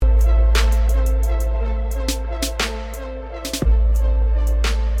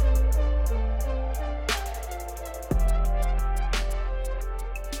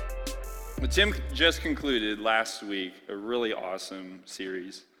Tim just concluded last week a really awesome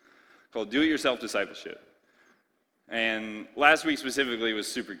series called Do-It-Yourself Discipleship. And last week specifically was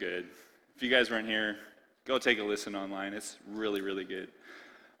super good. If you guys weren't here, go take a listen online. It's really, really good.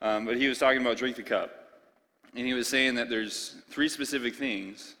 But he was talking about drink the cup. And he was saying that there's 3 specific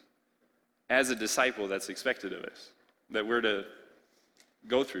things as a disciple that's expected of us, that we're to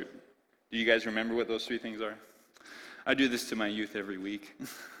go through. Do you guys remember what those 3 things are? I do this to my youth every week.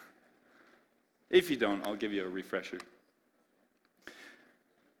 If you don't, I'll give you a refresher.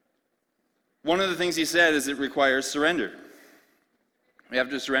 One of the things he said is it requires surrender. We have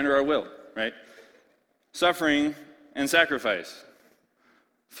to surrender our will, right? Suffering and sacrifice.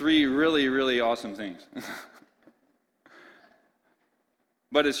 3 really, really awesome things.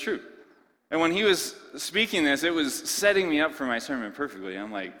 But it's true. And when he was speaking this, it was setting me up for my sermon perfectly.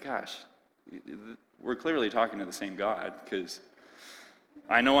 I'm like, gosh, we're clearly talking to the same God, because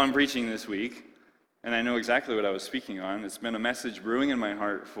I know I'm preaching this week, and I know exactly what I was speaking on. It's been a message brewing in my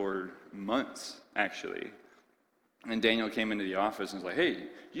heart for months, actually. And Daniel came into the office and was like, hey,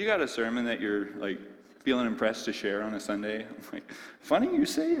 you got a sermon that you're like feeling impressed to share on a Sunday? I'm like, funny you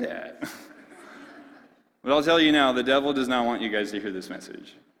say that. But I'll tell you now, the devil does not want you guys to hear this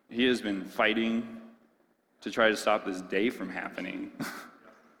message. He has been fighting to try to stop this day from happening.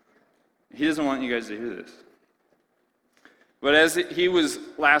 He doesn't want you guys to hear this. But as he was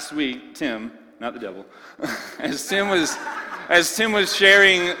last week, Tim, not the devil, as Tim was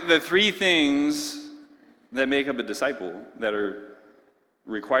sharing the 3 things that make up a disciple that are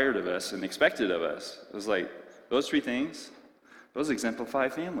required of us and expected of us, it was like, those 3 things, those exemplify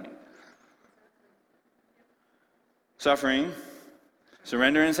family. Suffering,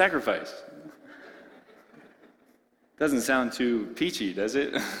 surrender, and sacrifice. Doesn't sound too peachy, does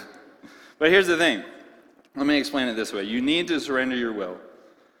it? But here's the thing. Let me explain it this way. You need to surrender your will.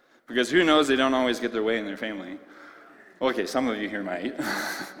 Because who knows, they don't always get their way in their family. Okay, some of you here might.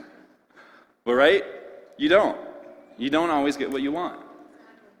 But right? You don't. You don't always get what you want.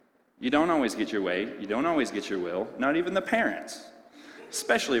 You don't always get your way. You don't always get your will. Not even the parents.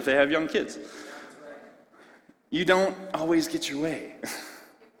 Especially if they have young kids. You don't always get your way.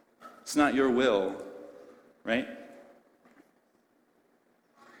 It's not your will, right?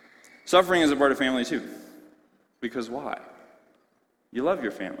 Suffering is a part of family too. Because why? You love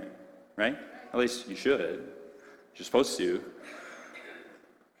your family, right? At least you should. You're supposed to.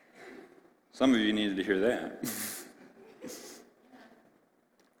 Some of you needed to hear that.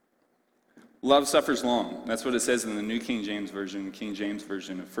 Love suffers long. That's what it says in the New King James Version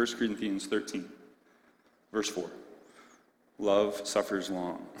of 1 Corinthians 13. Verse 4, love suffers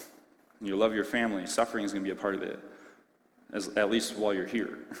long. When you love your family, suffering is going to be a part of it, at least while you're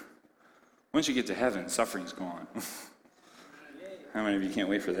here. Once you get to heaven, suffering's gone. How many of you can't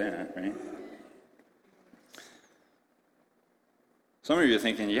wait for that, right? Some of you are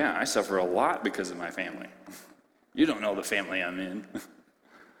thinking, yeah, I suffer a lot because of my family. You don't know the family I'm in.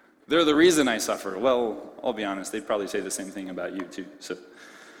 They're the reason I suffer. Well, I'll be honest, they'd probably say the same thing about you too. So,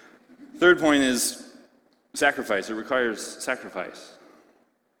 third point is sacrifice. It requires sacrifice,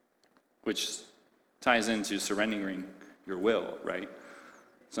 which ties into surrendering your will, right?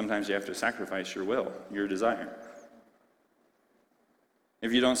 Sometimes you have to sacrifice your will, your desire.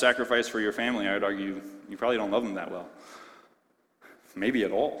 If you don't sacrifice for your family, I would argue you probably don't love them that well. Maybe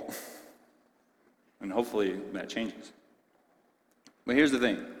at all. And hopefully that changes. But here's the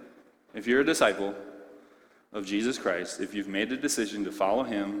thing. If you're a disciple of Jesus Christ, if you've made a decision to follow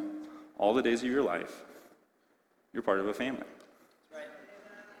him all the days of your life, you're part of a family.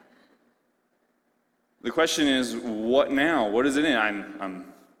 The question is, what now? What is it in?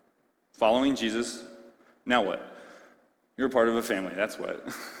 I'm following Jesus. Now what? You're part of a family. That's what.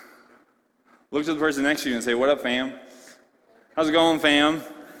 Look to the person next to you and say, what up, fam? How's it going, fam?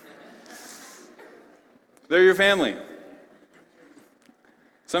 They're your family.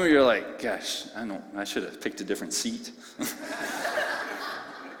 Some of you are like, gosh, I should have picked a different seat.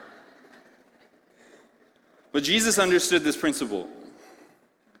 But Jesus understood this principle.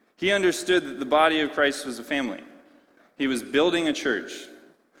 He understood that the body of Christ was a family. He was building a church,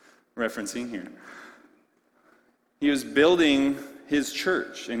 referencing here. He was building his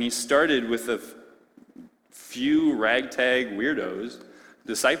church, and he started with a few ragtag weirdos,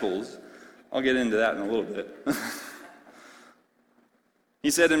 disciples. I'll get into that in a little bit.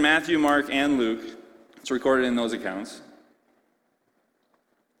 He said in Matthew, Mark, and Luke, it's recorded in those accounts,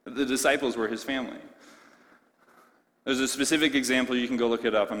 that the disciples were his family. There's a specific example, you can go look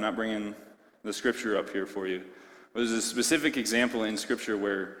it up. I'm not bringing the scripture up here for you. But there's a specific example in scripture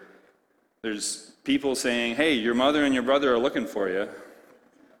where there's people saying, hey, your mother and your brother are looking for you.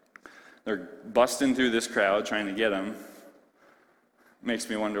 They're busting through this crowd trying to get him. Makes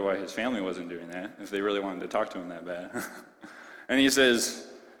me wonder why his family wasn't doing that, if they really wanted to talk to him that bad. And he says,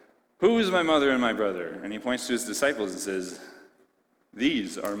 "Who is my mother and my brother?" And he points to his disciples and says,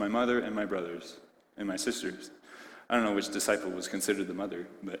 "These are my mother and my brothers and my sisters." I don't know which disciple was considered the mother,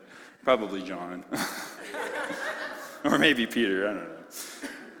 but probably John. Or maybe Peter, I don't know.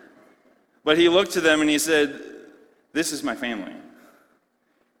 But he looked to them and he said, "This is my family.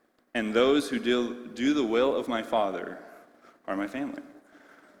 And those who do the will of my Father are my family."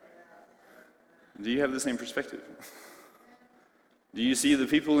 Do you have the same perspective? Do you see the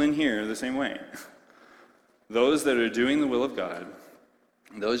people in here the same way? Those that are doing the will of God,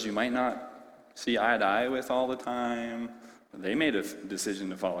 those you might not see eye to eye with all the time, they made a decision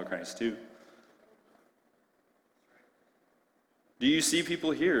to follow Christ too. Do you see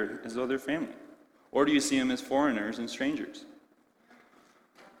people here as though they're family? Or do you see them as foreigners and strangers?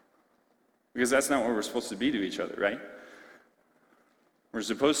 Because that's not what we're supposed to be to each other, right? We're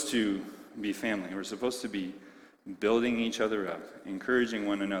supposed to be family. We're supposed to be building each other up, encouraging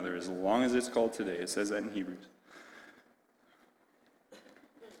one another, as long as it's called today. It says that in Hebrews.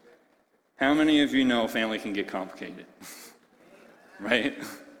 How many of you know family can get complicated? Right?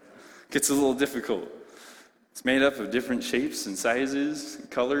 Gets a little difficult. It's made up of different shapes and sizes, and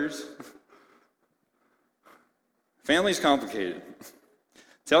colors. Family's complicated.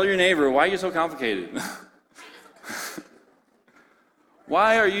 Tell your neighbor, why are you so complicated?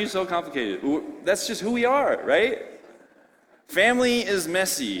 Why are you so complicated? That's just who we are, right? Family is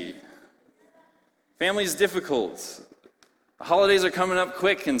messy. Family is difficult. The holidays are coming up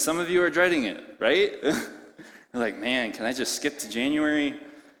quick, and some of you are dreading it, right? You're like, man, can I just skip to January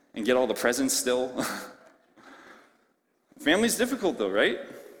and get all the presents still? Family's difficult, though, right?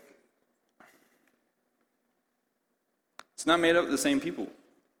 It's not made up of the same people.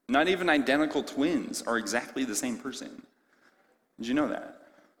 Not even identical twins are exactly the same person. Did you know that?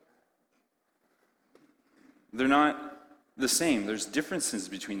 They're not the same. There's differences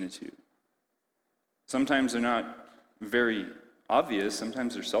between the two. Sometimes they're not very obvious.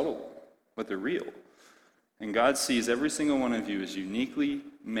 Sometimes they're subtle, but they're real. And God sees every single one of you as uniquely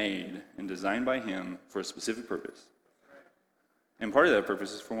made and designed by Him for a specific purpose. And part of that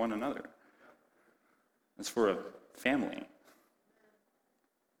purpose is for one another. It's for a family.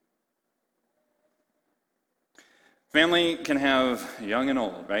 Family can have young and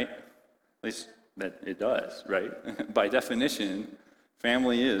old, right? At least that it does, right? By definition,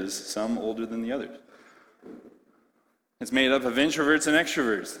 family is some older than the others. It's made up of introverts and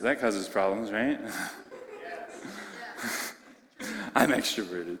extroverts. That causes problems, right? I'm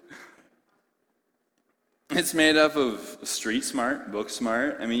extroverted. It's made up of street smart, book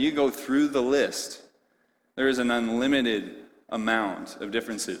smart. I mean, you go through the list. There is an unlimited amount of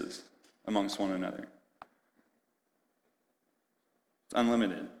differences amongst one another. It's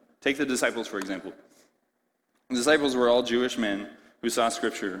unlimited. Take the disciples, for example. The disciples were all Jewish men who saw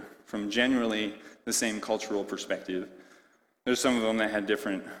Scripture from generally the same cultural perspective. There's some of them that had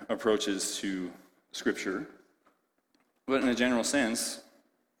different approaches to Scripture. But in a general sense,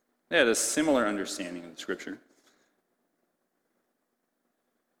 they had a similar understanding of the Scripture.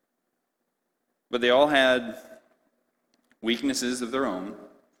 But they all had weaknesses of their own,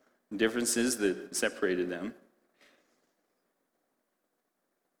 differences that separated them.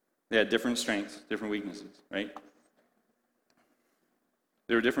 They had different strengths, different weaknesses, right?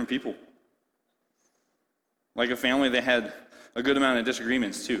 They were different people. Like a family, they had a good amount of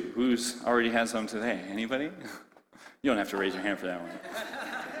disagreements too. Who's already had some today? Anybody? You don't have to raise your hand for that one.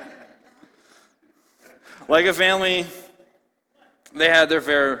 Like a family, they had their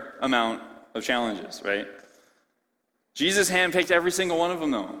fair amount of challenges, right? Jesus handpicked every single one of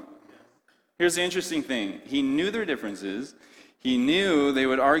them, though. Here's the interesting thing. He knew their differences. He knew they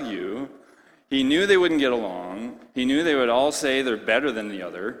would argue. He knew they wouldn't get along. He knew they would all say they're better than the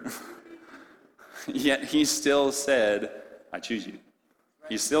other. Yet he still said, I choose you.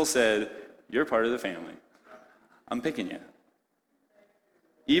 He still said, you're part of the family. I'm picking you.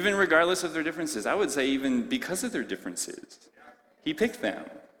 Even regardless of their differences. I would say even because of their differences. He picked them.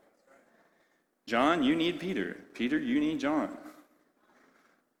 John, you need Peter. Peter, you need John.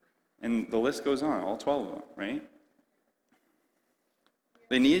 And the list goes on, all 12 of them, right?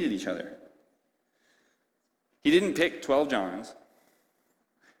 They needed each other. He didn't pick 12 Johns.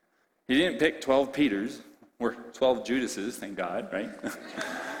 He didn't pick 12 Peters, or 12 Judases, thank God, right?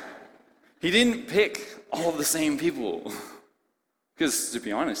 He didn't pick all the same people. Because, to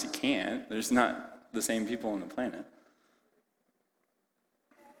be honest, he can't. There's not the same people on the planet.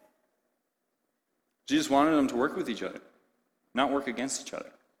 Jesus wanted them to work with each other, not work against each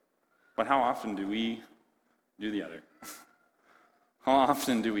other. But how often do we do the other? How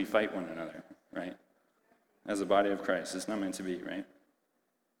often do we fight one another, right? As a body of Christ, it's not meant to be, right?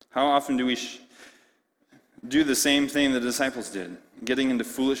 How often do we do the same thing the disciples did, getting into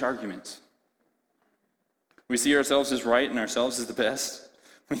foolish arguments? We see ourselves as right and ourselves as the best.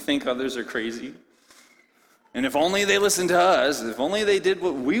 We think others are crazy. And if only they listened to us, if only they did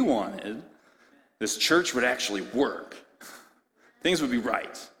what we wanted, this church would actually work. Things would be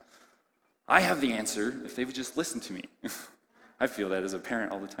right. I have the answer if they would just listen to me. I feel that as a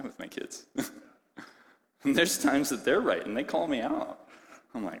parent all the time with my kids. And there's times that they're right and they call me out.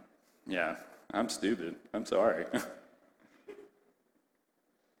 I'm like, yeah, I'm stupid. I'm sorry.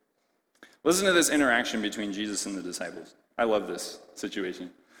 Listen to this interaction between Jesus and the disciples. I love this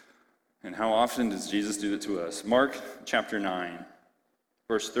situation. And how often does Jesus do it to us? Mark chapter 9,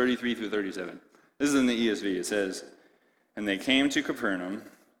 verse 33 through 37. This is in the ESV. It says, "And they came to Capernaum,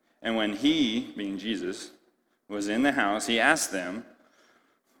 and when he," being Jesus, "was in the house, he asked them,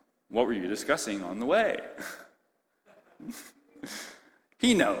 'What were you discussing on the way?'"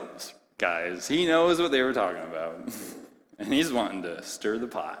 He knows, guys. He knows what they were talking about. And he's wanting to stir the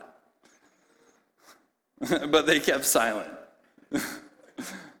pot. But they kept silent.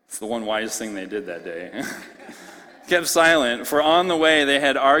 It's the one wise thing they did that day. Kept silent, for on the way they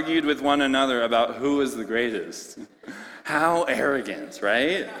had argued with one another about who was the greatest. How arrogant,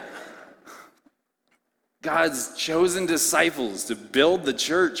 right? God's chosen disciples to build the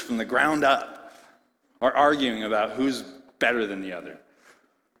church from the ground up are arguing about who's better than the other.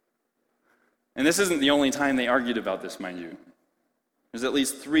 And this isn't the only time they argued about this, mind you. There's at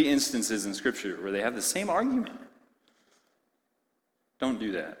least 3 instances in Scripture where they have the same argument. Don't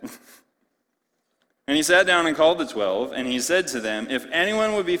do that. And he sat down and called the 12, and he said to them, "If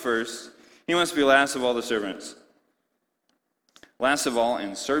anyone would be first, he must be last of all the servants. Last of all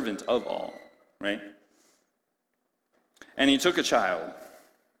and servant of all," right? "And he took a child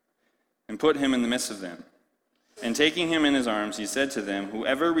and put him in the midst of them. And taking him in his arms, he said to them,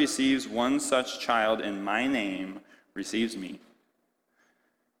 'Whoever receives one such child in my name receives me.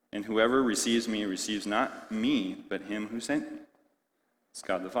 And whoever receives me receives not me, but him who sent me.'" It's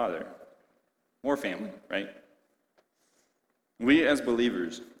God the Father. More family, right? We as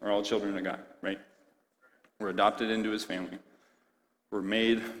believers are all children of God, right? We're adopted into his family. We're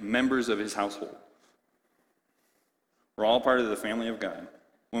made members of his household. We're all part of the family of God.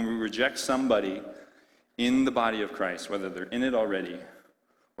 When we reject somebody in the body of Christ, whether they're in it already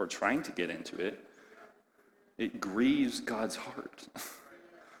or trying to get into it, it grieves God's heart.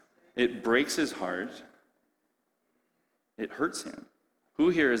 It breaks his heart. It hurts him. Who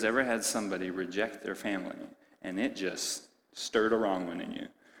here has ever had somebody reject their family and it just stirred a wrong one in you?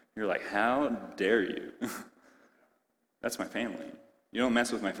 You're like, how dare you? That's my family. You don't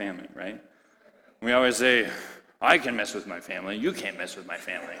mess with my family, right? We always say, I can mess with my family. You can't mess with my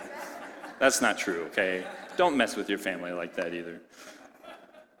family. That's not true, okay? Don't mess with your family like that either.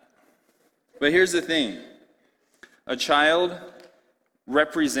 But here's the thing. A child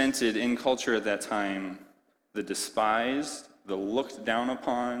represented in culture at that time the despised, the looked down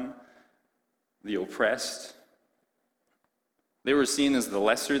upon, the oppressed. They were seen as the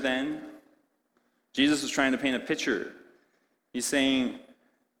lesser than. Jesus was trying to paint a picture. He's saying,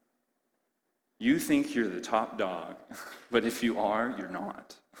 you think you're the top dog, but if you are, you're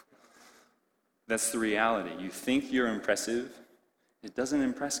not. That's the reality. You think you're impressive. It doesn't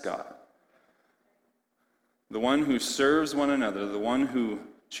impress God. The one who serves one another, the one who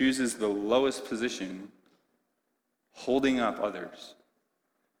chooses the lowest position, holding up others,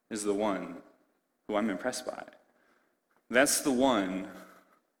 is the one who I'm impressed by. That's the one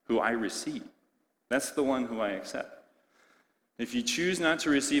who I receive. That's the one who I accept. If you choose not to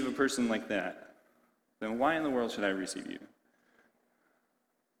receive a person like that, then why in the world should I receive you?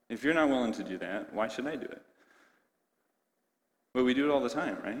 If you're not willing to do that, why should I do it? But we do it all the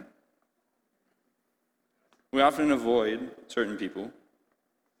time, right? We often avoid certain people.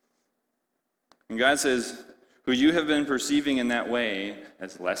 And God says, who you have been perceiving in that way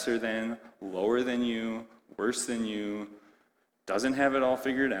as lesser than, lower than you, worse than you, doesn't have it all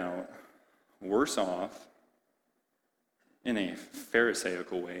figured out, worse off, in a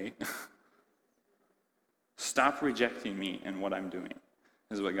Pharisaical way, stop rejecting me and what I'm doing,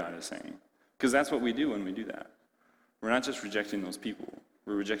 is what God is saying. Because that's what we do when we do that. We're not just rejecting those people,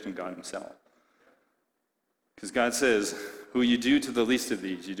 we're rejecting God himself. Because God says, who you do to the least of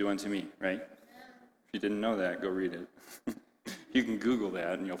these, you do unto me, right? If you didn't know that, go read it. You can Google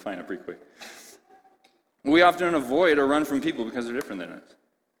that and you'll find it pretty quick. We often avoid or run from people because they're different than us,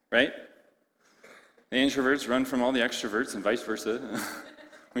 right? The introverts run from all the extroverts and vice versa.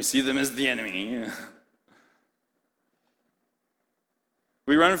 We see them as the enemy.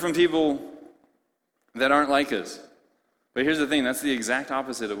 We run from people that aren't like us. But here's the thing, that's the exact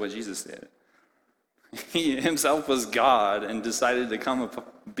opposite of what Jesus did. He himself was God and decided to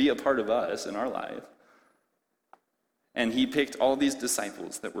be a part of us in our life. And he picked all these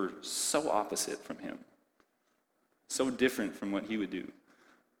disciples that were so opposite from him, so different from what he would do.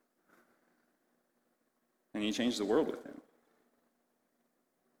 And he changed the world with them.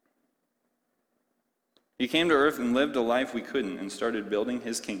 He came to earth and lived a life we couldn't and started building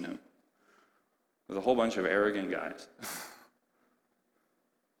his kingdom with a whole bunch of arrogant guys.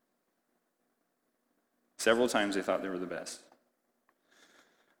 Several times they thought they were the best.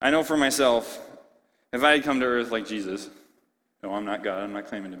 I know for myself, if I had come to earth like Jesus, no, I'm not God, I'm not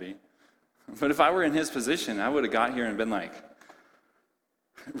claiming to be, but if I were in his position, I would have got here and been like,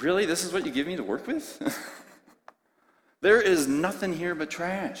 really, this is what you give me to work with? There is nothing here but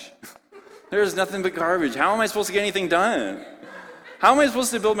trash. There is nothing but garbage. How am I supposed to get anything done? How am I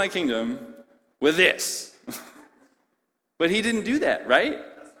supposed to build my kingdom with this? But he didn't do that, right?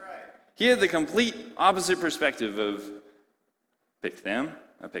 That's right. He had the complete opposite perspective of, pick them,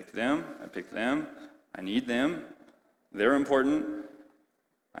 I picked them, I picked them, I need them, they're important,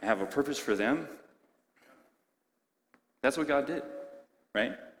 I have a purpose for them. That's what God did,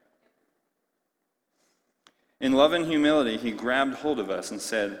 right? In love and humility, he grabbed hold of us and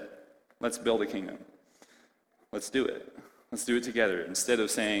said, let's build a kingdom. Let's do it. Let's do it together. Instead of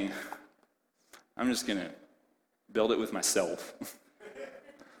saying, I'm just going to build it with myself.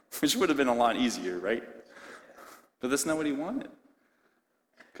 Which would have been a lot easier, right? But that's not what he wanted.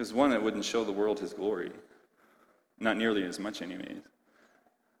 Because one, it wouldn't show the world his glory. Not nearly as much anyways.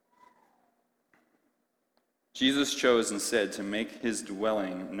 Jesus chose instead to make his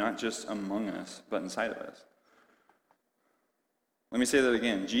dwelling not just among us, but inside of us. Let me say that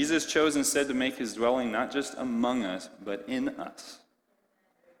again. Jesus chose instead to make his dwelling not just among us, but in us.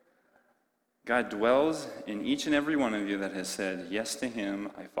 God dwells in each and every one of you that has said yes to him,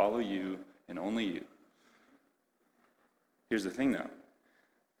 I follow you, and only you. Here's the thing though.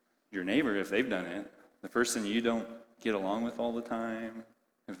 Your neighbor, if they've done it, the person you don't get along with all the time,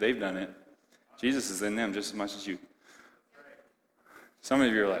 if they've done it, Jesus is in them just as much as you. Some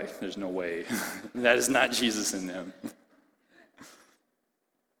of you are like, there's no way. That is not Jesus in them.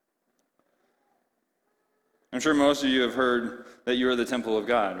 I'm sure most of you have heard that you are the temple of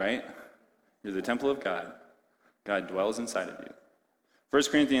God, right? You're the temple of God. God dwells inside of you. 1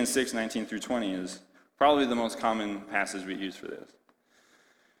 Corinthians 6, 19 through 20 is probably the most common passage we use for this.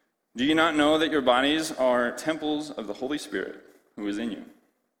 Do you not know that your bodies are temples of the Holy Spirit who is in you,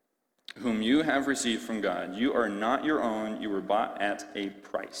 whom you have received from God? You are not your own. You were bought at a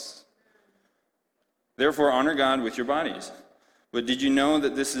price. Therefore, honor God with your bodies. But did you know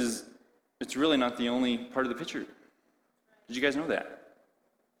that it's really not the only part of the picture? Did you guys know that?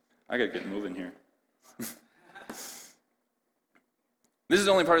 I got to get moving here. This is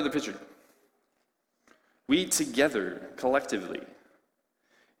only part of the picture. We together, collectively,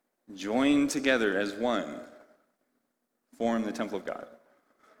 joined together as one, form the temple of God.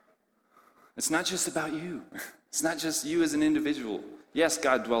 It's not just about you. It's not just you as an individual. Yes,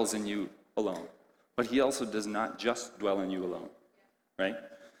 God dwells in you alone, but he also does not just dwell in you alone, right?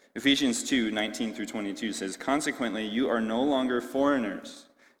 Ephesians 2, 19 through 22 says, consequently, you are no longer foreigners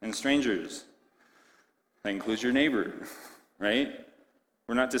and strangers. That includes your neighbor, right?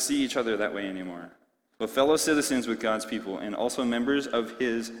 We're not to see each other that way anymore. But fellow citizens with God's people and also members of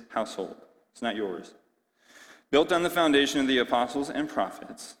his household. It's not yours. Built on the foundation of the apostles and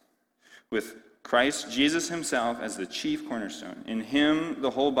prophets, with Christ Jesus himself as the chief cornerstone. In him the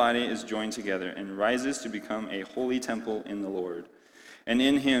whole body is joined together and rises to become a holy temple in the Lord. And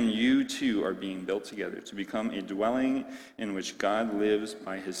in him you too are being built together to become a dwelling in which God lives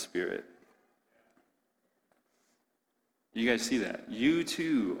by his Spirit. You guys see that? You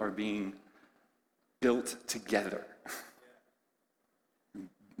too are being built together.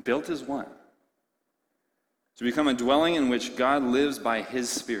 Built as one. To become a dwelling in which God lives by his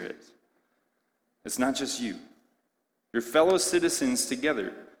Spirit. It's not just you. You're fellow citizens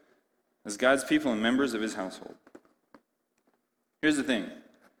together as God's people and members of his household. Here's the thing.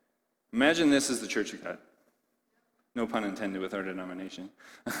 Imagine this is the church of God. No pun intended with our denomination.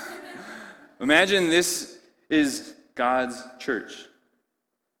 Imagine this is God's church.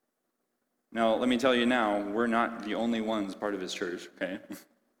 Now, let me tell you now, we're not the only ones part of his church, okay?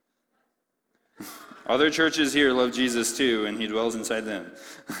 Other churches here love Jesus too, and he dwells inside them.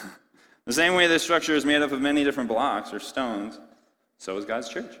 The same way this structure is made up of many different blocks or stones, so is God's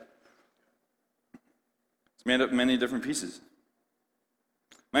church. It's made up of many different pieces.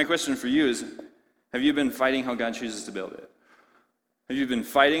 My question for you is, have you been fighting how God chooses to build it? Have you been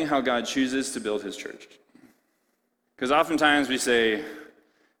fighting how God chooses to build his church? Because oftentimes we say,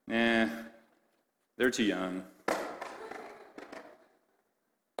 they're too young.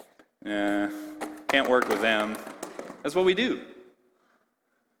 Can't work with them. That's what we do.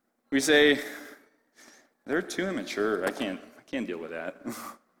 We say, they're too immature. I can't deal with that.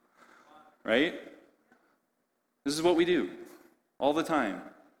 Right? This is what we do all the time.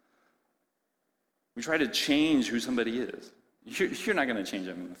 We try to change who somebody is. You're not going to change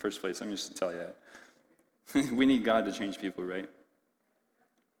them in the first place. I'm just to tell you that. We need God to change people, right?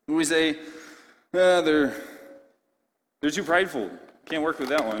 We say, they're too prideful. Can't work with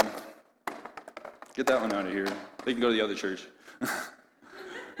that one. Get that one out of here. They can go to the other church.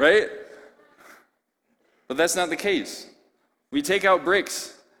 Right? But that's not the case. We take out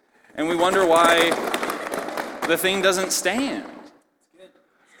bricks, and we wonder why the thing doesn't stand.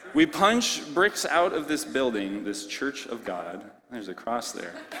 We punch bricks out of this building, this church of God. There's a cross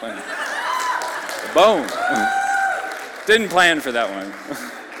there. Boom. Didn't plan for that one.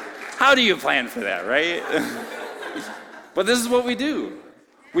 How do you plan for that, right? But this is what we do.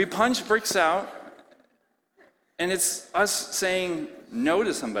 We punch bricks out, and it's us saying no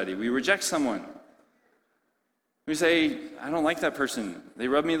to somebody. We reject someone. We say, I don't like that person. They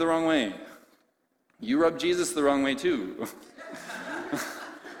rub me the wrong way. You rub Jesus the wrong way too.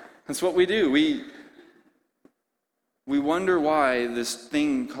 That's what we do. We wonder why this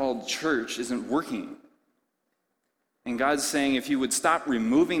thing called church isn't working. And God's saying, if you would stop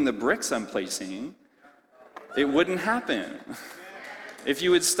removing the bricks I'm placing, it wouldn't happen. If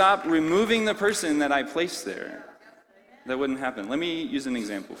you would stop removing the person that I placed there, that wouldn't happen. Let me use an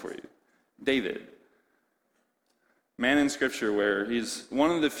example for you. David. Man in Scripture where he's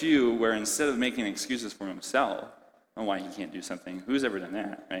one of the few where instead of making excuses for himself on why he can't do something, who's ever done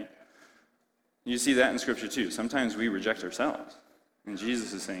that, right? You see that in Scripture too. Sometimes we reject ourselves. And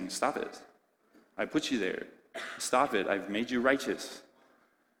Jesus is saying, stop it. I put you there. Stop it. I've made you righteous.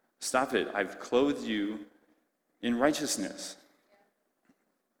 Stop it. I've clothed you in righteousness.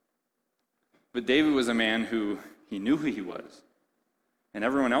 But David was a man who he knew who he was. And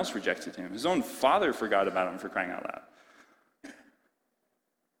everyone else rejected him. His own father forgot about him, for crying out loud.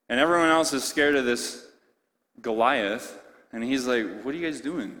 And everyone else is scared of this Goliath. And he's like, what are you guys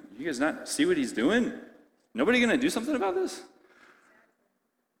doing? You guys not see what he's doing? Nobody going to do something about this?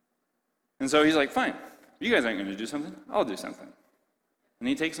 And so he's like, fine. You guys aren't going to do something. I'll do something. And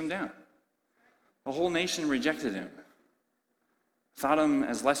he takes him down. The whole nation rejected him. Thought him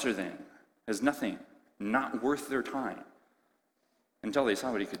as lesser than, as nothing, not worth their time. Until they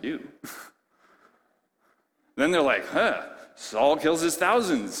saw what he could do. Then they're like, Saul kills his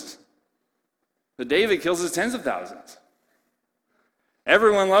thousands. But David kills his tens of thousands.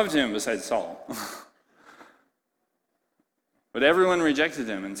 Everyone loved him besides Saul. But everyone rejected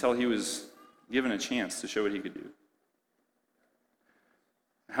him until he was given a chance to show what he could do.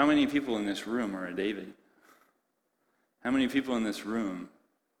 How many people in this room are a David? How many people in this room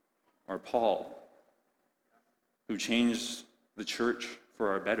are Paul, who changed the church for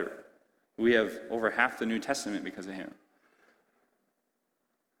our better? We have over half the New Testament because of him.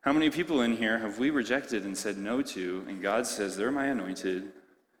 How many people in here have we rejected and said no to, and God says, they're my anointed,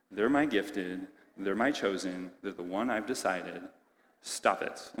 they're my gifted, they're my chosen, they're the one I've decided. Stop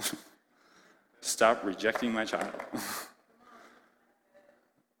it. Stop rejecting my child.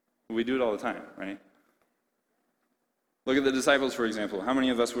 We do it all the time, right? Look at the disciples, for example. How many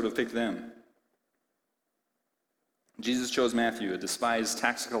of us would have picked them? Jesus chose Matthew, a despised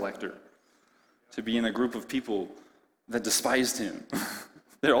tax collector, to be in a group of people that despised him.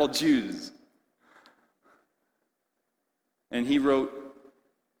 They're all Jews. And he wrote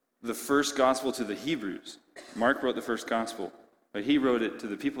the first gospel to the Hebrews. Mark wrote the first gospel, but he wrote it to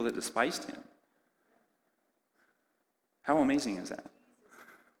the people that despised him. How amazing is that?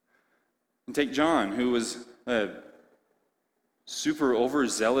 And take John, who was a super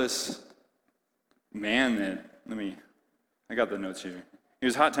overzealous man that, I got the notes here. He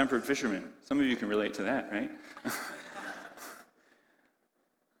was a hot-tempered fisherman. Some of you can relate to that, right?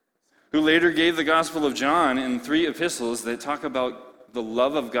 Who later gave the Gospel of John in 3 epistles that talk about the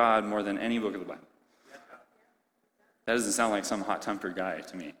love of God more than any book of the Bible. That doesn't sound like some hot-tempered guy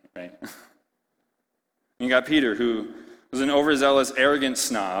to me, right? You got Peter, who was an overzealous, arrogant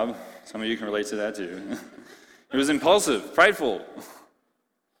snob. Some of you can relate to that too. He was impulsive, prideful.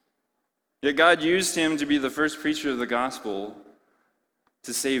 Yet God used him to be the first preacher of the gospel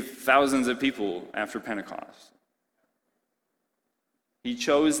to save thousands of people after Pentecost. He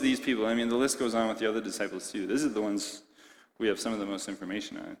chose these people. The list goes on with the other disciples too. These are the ones we have some of the most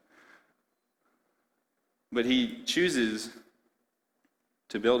information on. But he chooses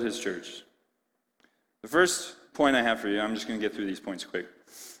to build his church. The first point I have for you, I'm just going to get through these points quick.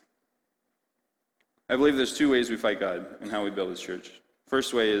 I believe there's two ways we fight God and how we build his church.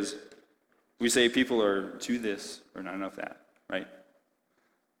 First way is we say people are too this or not enough that, right?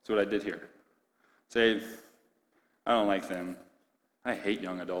 That's what I did here. Say, I don't like them. I hate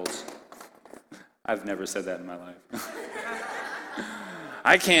young adults. I've never said that in my life.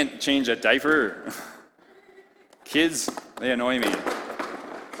 I can't change a diaper. Kids, they annoy me.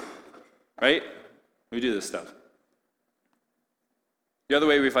 Right? We do this stuff. The other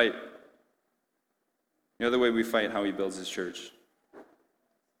way we fight how he builds his church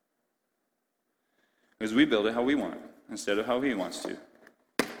is we build it how we want instead of how he wants to.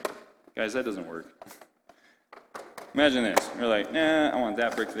 Guys, that doesn't work. Imagine this. You're like, nah, I want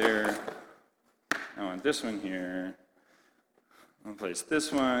that brick there. I want this one here. I'll place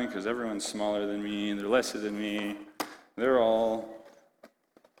this one because everyone's smaller than me. They're lesser than me. They're all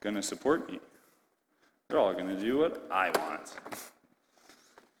going to support me. They're all going to do what I want.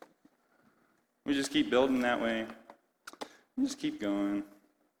 We just keep building that way. We just keep going.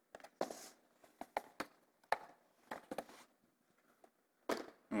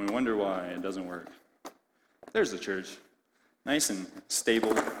 And we wonder why it doesn't work. There's the church. Nice and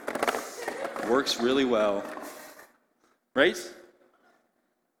stable. Works really well. Right?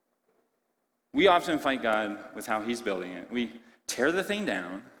 We often fight God with how he's building it. We tear the thing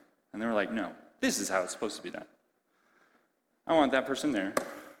down, and then we're like, no, this is how it's supposed to be done. I want that person there.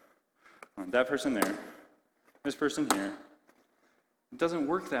 I want that person there. This person here. It doesn't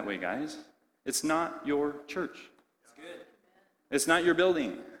work that way, guys. It's not your church. It's good. It's not your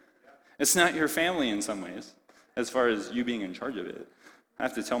building. It's not your family in some ways, as far as you being in charge of it. I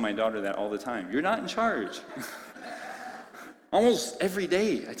have to tell my daughter that all the time. You're not in charge. Almost every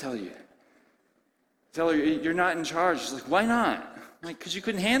day, I tell you. Tell her, you're not in charge. She's like, why not? I'm like, because you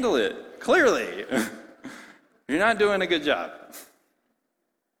couldn't handle it. Clearly. You're not doing a good job.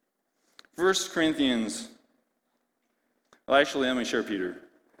 1 Corinthians, well, actually, let me share Peter.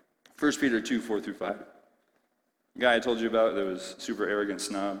 1 Peter 2, 4 through 5. The guy I told you about that was super arrogant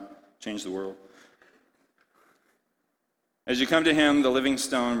snob, changed the world. As you come to him, the living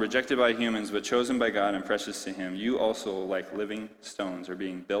stone, rejected by humans, but chosen by God and precious to him, you also, like living stones, are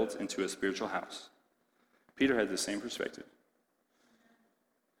being built into a spiritual house. Peter had the same perspective.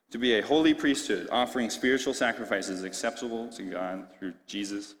 To be a holy priesthood, offering spiritual sacrifices acceptable to God through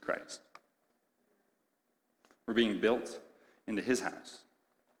Jesus Christ. We're being built into his house,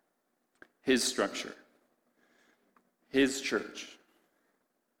 his structure, his church.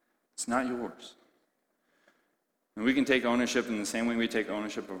 It's not yours. And we can take ownership in the same way we take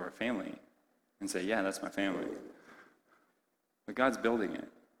ownership of our family and say, yeah, that's my family. But God's building it,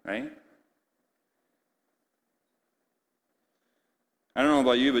 right? I don't know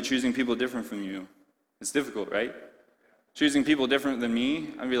about you, but choosing people different from you is difficult, right? Choosing people different than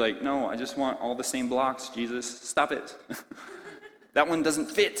me, I'd be like, no, I just want all the same blocks, Jesus. Stop it. That one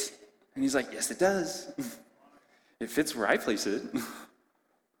doesn't fit. And he's like, yes, it does. It fits where I place it.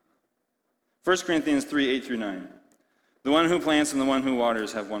 1 Corinthians 3, 8 through 9. The one who plants and the one who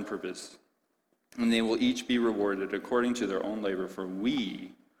waters have one purpose, and they will each be rewarded according to their own labor, for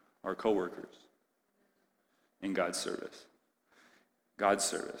we are co-workers in God's service. God's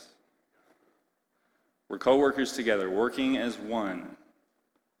service. We're co-workers together, working as one.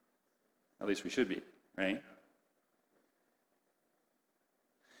 At least we should be, right?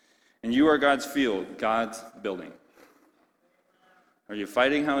 And you are God's field, God's building. Are you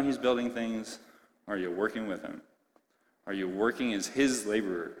fighting how he's building things? Or are you working with him? Are you working as his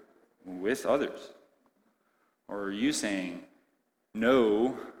laborer with others? Or are you saying,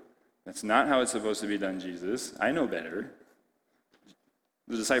 no, that's not how it's supposed to be done, Jesus. I know better.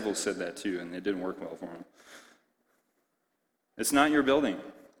 The disciples said that too, and it didn't work well for them. It's not your building.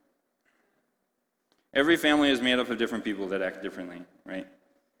 Every family is made up of different people that act differently, right?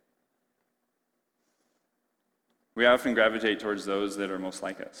 We often gravitate towards those that are most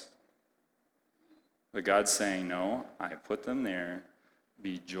like us. But God's saying, no, I put them there.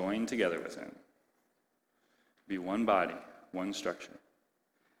 Be joined together with him. Be one body, one structure.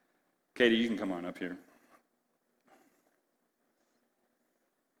 Katie, you can come on up here.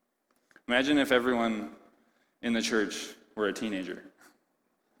 Imagine if everyone in the church were a teenager.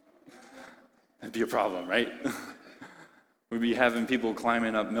 That'd be a problem, right? We'd be having people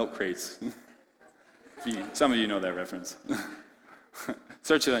climbing up milk crates. Some of you know that reference.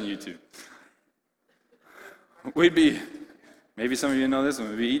 Search it on YouTube. Maybe some of you know this one,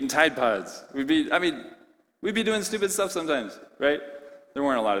 we'd be eating Tide Pods. We'd be doing stupid stuff sometimes, right? There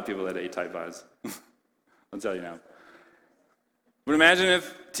weren't a lot of people that ate Tide Pods. I'll tell you now. But imagine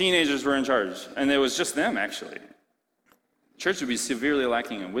if teenagers were in charge, and it was just them, actually. Church would be severely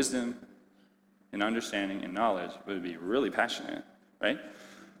lacking in wisdom, in understanding, and knowledge, but it would be really passionate, right?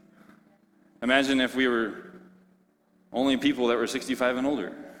 Imagine if we were only people that were 65 and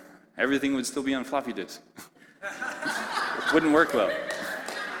older. Everything would still be on floppy disk. Wouldn't work well.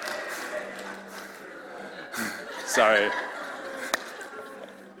 Sorry.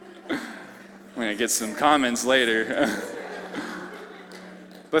 I'm going to get some comments later.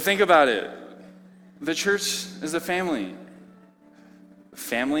 But think about it. The church is a family.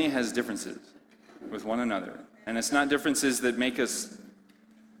 Family has differences with one another. And it's not differences that make us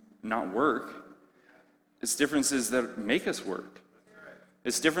not work. It's differences that make us work.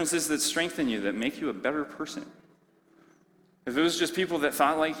 It's differences that strengthen you, that make you a better person. If it was just people that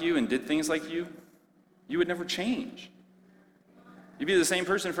thought like you and did things like you would never change. You'd be the same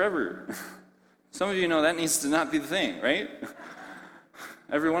person forever. Some of you know that needs to not be the thing, right?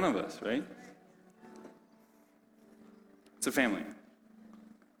 Every one of us, right? It's a family.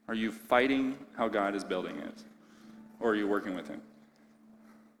 Are you fighting how God is building it? Or are you working with him?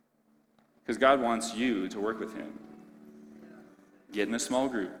 Because God wants you to work with him. Get in a small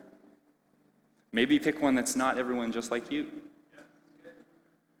group. Maybe pick one that's not everyone just like you.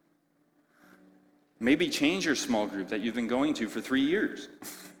 Maybe change your small group that you've been going to for 3 years.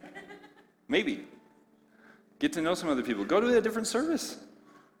 Maybe. Get to know some other people. Go to a different service.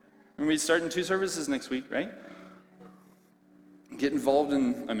 We're going to be starting 2 services next week, right? Get involved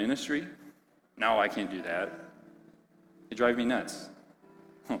in a ministry. No, I can't do that. They drive me nuts.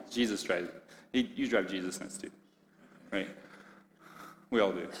 Oh, Jesus drives. You drive Jesus nuts too, right? We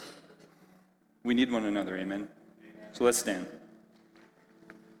all do. We need one another, amen? So let's stand.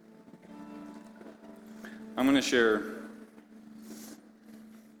 I'm going to share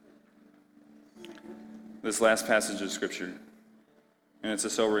this last passage of Scripture, and it's a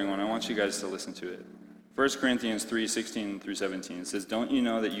sobering one. I want you guys to listen to it. 1 Corinthians 3:16 through 17. It says, "Don't you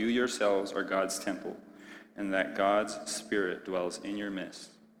know that you yourselves are God's temple, and that God's Spirit dwells in your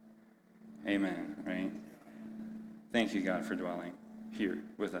midst?" Amen, right? Thank you, God, for dwelling here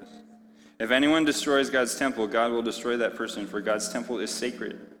with us. If anyone destroys God's temple, God will destroy that person, for God's temple is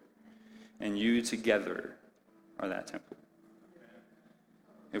sacred, and you together are that temple.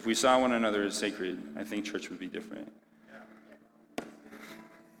 If we saw one another as sacred, I think church would be different.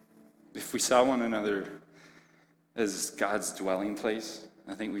 If we saw one another as God's dwelling place,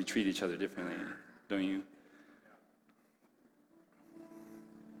 I think we treat each other differently, don't you?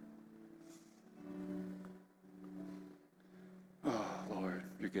 Oh, Lord,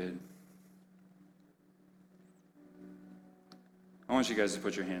 you're good. I want you guys to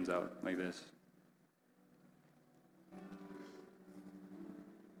put your hands out like this.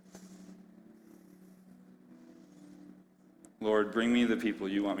 Lord, bring me the people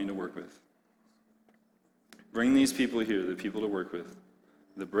you want me to work with. Bring these people here, the people to work with,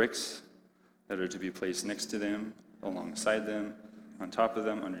 the bricks that are to be placed next to them, alongside them, on top of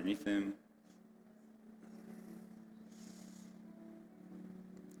them, underneath them.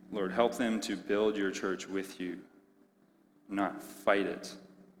 Lord, help them to build your church with you, not fight it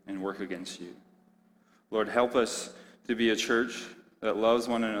and work against you. Lord, help us to be a church that loves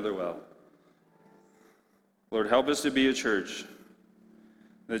one another well. Lord, help us to be a church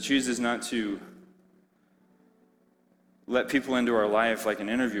that chooses not to let people into our life like an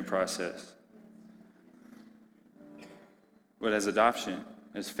interview process, but as adoption,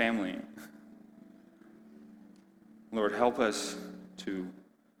 as family. Lord, help us to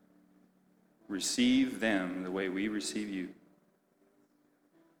receive them the way we receive you.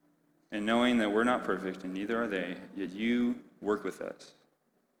 And knowing that we're not perfect and neither are they, yet you work with us.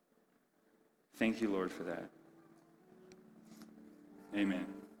 Thank you, Lord, for that. Amen.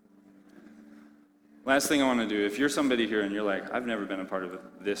 Last thing I want to do, if you're somebody here and you're like, I've never been a part of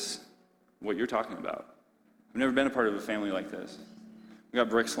this, what you're talking about. I've never been a part of a family like this. We got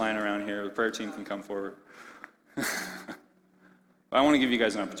bricks lying around here. The prayer team can come forward. I want to give you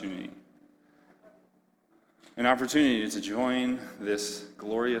guys an opportunity. An opportunity to join this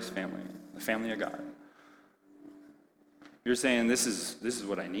glorious family, the family of God. You're saying, this is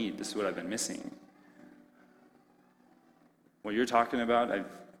what I need. This is what I've been missing. What you're talking about,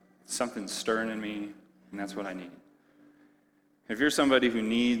 something's stirring in me, and that's what I need. If you're somebody who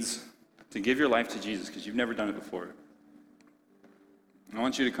needs to give your life to Jesus because you've never done it before, I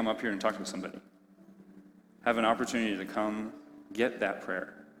want you to come up here and talk to somebody. Have an opportunity to come get that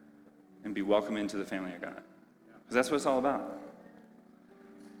prayer and be welcome into the family of God. Because that's what it's all about.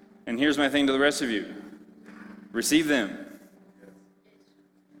 And here's my thing to the rest of you. Receive them.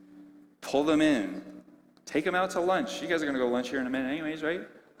 Pull them in. Take them out to lunch. You guys are going to go lunch here in a minute anyways, right?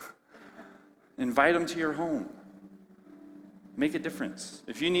 Invite them to your home. Make a difference.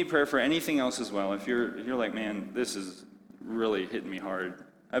 If you need prayer for anything else as well, if you're like, man, this is really hitting me hard.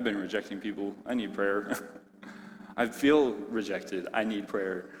 I've been rejecting people. I need prayer. I feel rejected. I need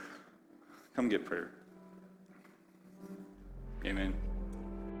prayer. Come get prayer. Amen.